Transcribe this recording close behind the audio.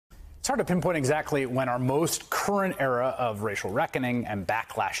hard to pinpoint exactly when our most current era of racial reckoning and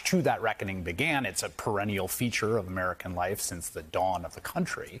backlash to that reckoning began. It's a perennial feature of American life since the dawn of the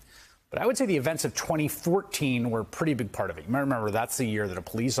country. But I would say the events of 2014 were a pretty big part of it. You might remember that's the year that a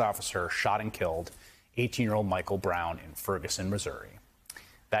police officer shot and killed 18-year-old Michael Brown in Ferguson, Missouri.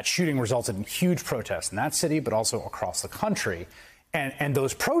 That shooting resulted in huge protests in that city, but also across the country. And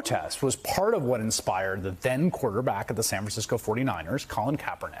those protests was part of what inspired the then quarterback of the San Francisco 49ers, Colin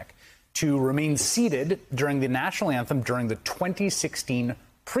Kaepernick, to remain seated during the national anthem during the 2016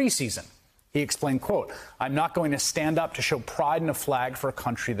 preseason. He explained, quote, "I'm not going to stand up to show pride in a flag for a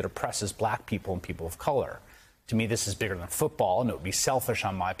country that oppresses black people and people of color. To me, this is bigger than football, and it would be selfish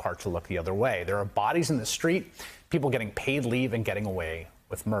on my part to look the other way. There are bodies in the street, people getting paid leave and getting away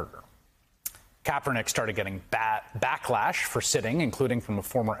with murder." Kaepernick started getting backlash for sitting, including from a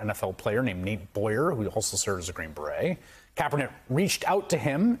former NFL player named Nate Boyer, who also served as a Green Beret. Kaepernick reached out to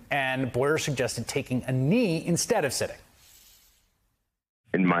him, and Boyer suggested taking a knee instead of sitting.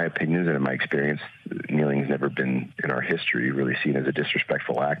 In my opinions and in my experience, kneeling has never been in our history really seen as a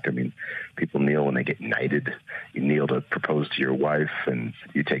disrespectful act. I mean, people kneel when they get knighted. You kneel to propose to your wife, and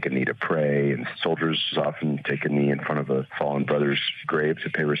you take a knee to pray, and soldiers often take a knee in front of a fallen brother's grave to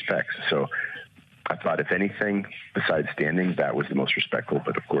pay respects. So I thought, if anything, besides standing, that was the most respectful.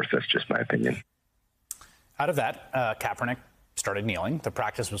 But, of course, that's just my opinion. Out of that, Kaepernick started kneeling. The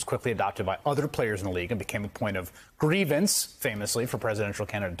practice was quickly adopted by other players in the league and became a point of grievance, famously, for presidential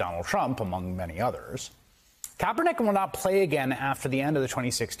candidate Donald Trump, among many others. Kaepernick will not play again after the end of the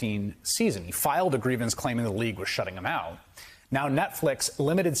 2016 season. He filed a grievance claiming the league was shutting him out. Now, Netflix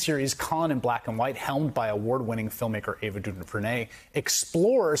limited series Colin in Black and White, helmed by award-winning filmmaker Ava DuVernay,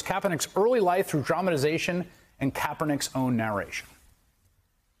 explores Kaepernick's early life through dramatization and Kaepernick's own narration.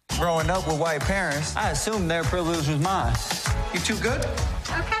 Growing up with white parents, I assumed their privilege was mine. You too good?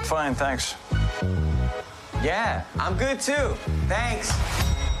 Okay. Fine, thanks. Yeah, I'm good too. Thanks.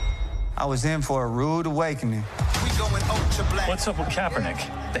 I was in for a rude awakening. We going ultra black. What's up with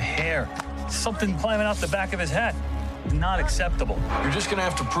Kaepernick? The hair. Something climbing out the back of his head. Not acceptable. You're just gonna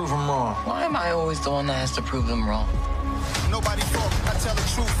have to prove him wrong. Why am I always the one that has to prove them wrong? Nobody fault. I tell the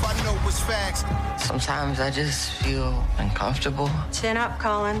truth. I know what's facts. Sometimes I just feel uncomfortable. Chin up,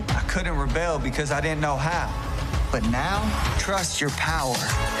 Colin. I couldn't rebel because I didn't know how. But now, trust your power.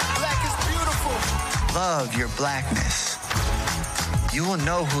 Black is beautiful. Love your blackness. You will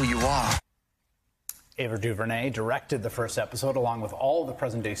know who you are. Ava DuVernay directed the first episode along with all of the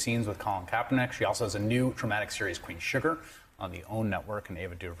present-day scenes with Colin Kaepernick. She also has a new dramatic series, Queen Sugar, on the OWN network, and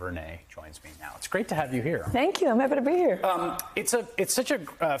Ava DuVernay joins me now. It's great to have you here. Thank you. I'm happy to be here. It's such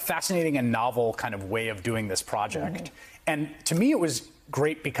a fascinating and novel kind of way of doing this project. And to me, it was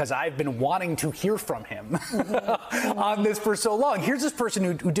great because I've been wanting to hear from him on this for so long. Here's this person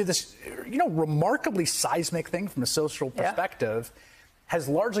who did this, remarkably seismic thing from a social perspective, has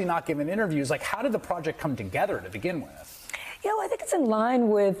largely not given interviews. Like, how did the project come together to begin with? Yeah, well, I think it's in line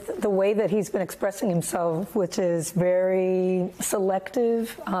with the way that he's been expressing himself, which is very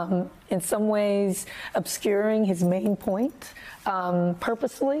selective, in some ways obscuring his main point,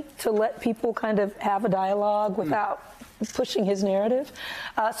 purposely, to let people kind of have a dialogue without pushing his narrative.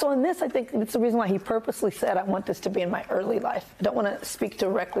 So in this, I think it's the reason why he purposely said, I want this to be in my early life. I don't want to speak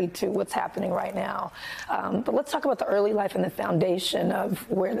directly to what's happening right now. But let's talk about the early life and the foundation of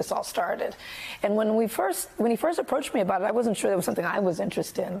where this all started. And when he first approached me about it, I wasn't sure that was something I was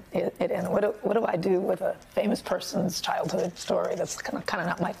interested in. What do I do with a famous person's childhood story? That's kind of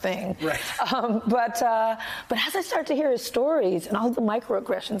not my thing. Right. But as I started to hear his stories and all the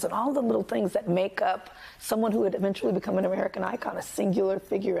microaggressions and all the little things that make up someone who would eventually become an American icon, a singular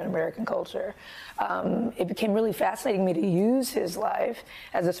figure in American culture, it became really fascinating to me to use his life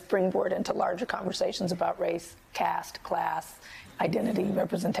as a springboard into larger conversations about race, caste, class, identity,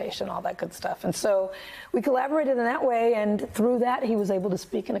 representation, all that good stuff. And so we collaborated in that way, and through that, he was able to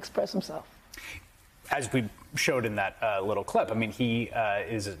speak and express himself. As we showed in that little clip, I mean, he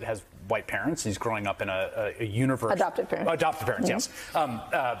has white parents. He's growing up in a universe. Adopted parents. Adopted parents, yes.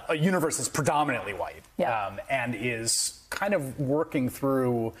 A universe that's predominantly white, and is kind of working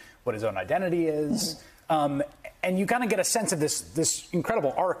through what his own identity is. And you kind of get a sense of this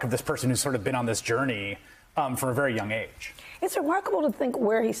incredible arc of this person who's sort of been on this journey from a very young age. It's remarkable to think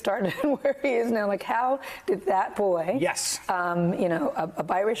where he started and where he is now. Like, how did that boy, yes, a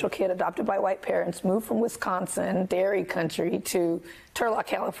biracial kid adopted by white parents, move from Wisconsin, dairy country, to Turlock,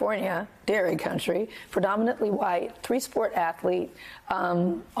 California, dairy country, predominantly white, three-sport athlete,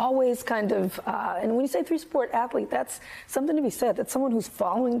 always kind of, and when you say three-sport athlete, that's something to be said. That's someone who's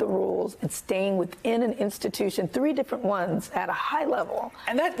following the rules and staying within an institution, 3 different ones at a high level.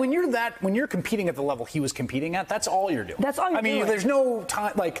 And that when you're competing at the level he was competing at, that's all you're doing. That's all you're doing. I mean, there's no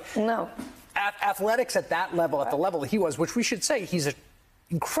time, like, no. Athletics at that level, at the level he was, which we should say he's an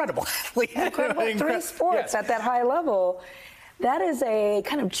incredible athlete. Incredible. 3 sports at that high level. That is a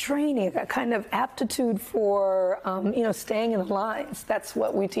kind of training, a kind of aptitude for, staying in the lines. That's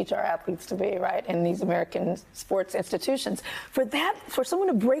what we teach our athletes to be, right, in these American sports institutions. For someone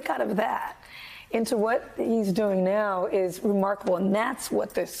to break out of that into what he's doing now is remarkable, and that's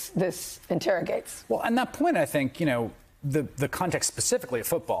what this interrogates. Well, and that point, I think, the context specifically of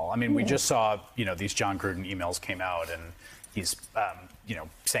football. I mean, we just saw, these John Gruden emails came out, and he's,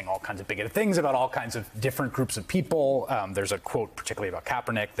 saying all kinds of bigoted things about all kinds of different groups of people. There's a quote particularly about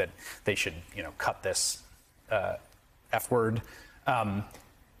Kaepernick that they should, cut this F word.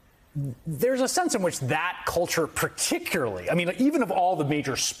 There's a sense in which that culture particularly, I mean, even of all the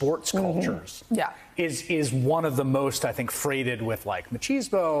major sports cultures, is one of the most, I think, freighted with, like,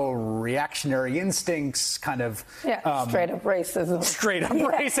 machismo, reactionary instincts, kind of... straight up racism. Straight up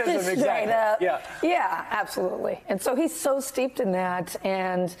racism, straight exactly. Up. Yeah, absolutely. And so he's so steeped in that,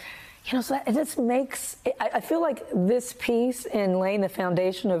 and... so that, it just makes... I feel like this piece in laying the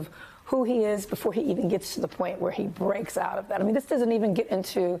foundation of who he is before he even gets to the point where he breaks out of that. I mean, this doesn't even get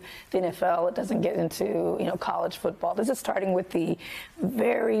into the NFL. It doesn't get into, college football. This is starting with the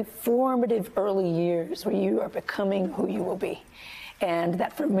very formative early years where you are becoming who you will be. And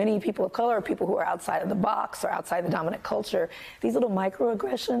that for many people of color, people who are outside of the box or outside the dominant culture, these little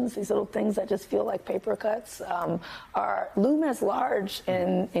microaggressions, these little things that just feel like paper cuts, loom as large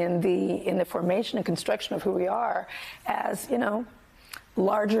in the formation and construction of who we are as,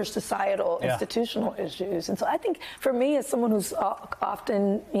 larger societal, institutional issues. And so I think for me, as someone who's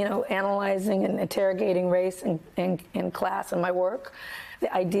often, analyzing and interrogating race in class and my work,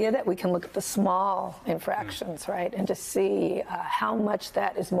 the idea that we can look at the small infractions, right, and just see how much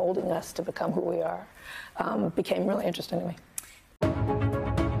that is molding us to become who we are became really interesting to me.